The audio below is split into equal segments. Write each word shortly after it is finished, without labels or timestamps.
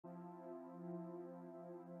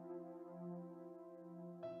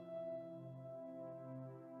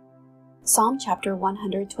Psalm chapter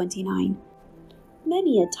 129.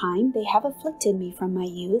 Many a time they have afflicted me from my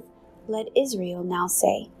youth. Let Israel now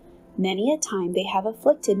say, Many a time they have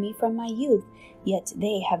afflicted me from my youth, yet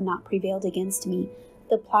they have not prevailed against me.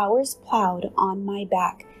 The plowers plowed on my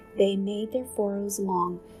back, they made their furrows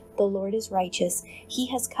long. The Lord is righteous, he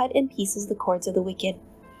has cut in pieces the cords of the wicked.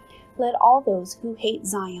 Let all those who hate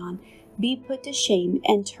Zion be put to shame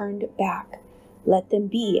and turned back. Let them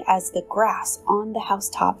be as the grass on the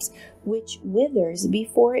housetops, which withers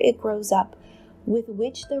before it grows up, with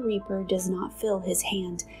which the reaper does not fill his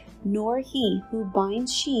hand, nor he who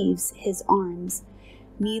binds sheaves his arms.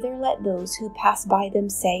 Neither let those who pass by them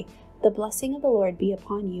say, The blessing of the Lord be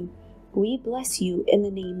upon you. We bless you in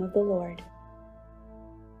the name of the Lord.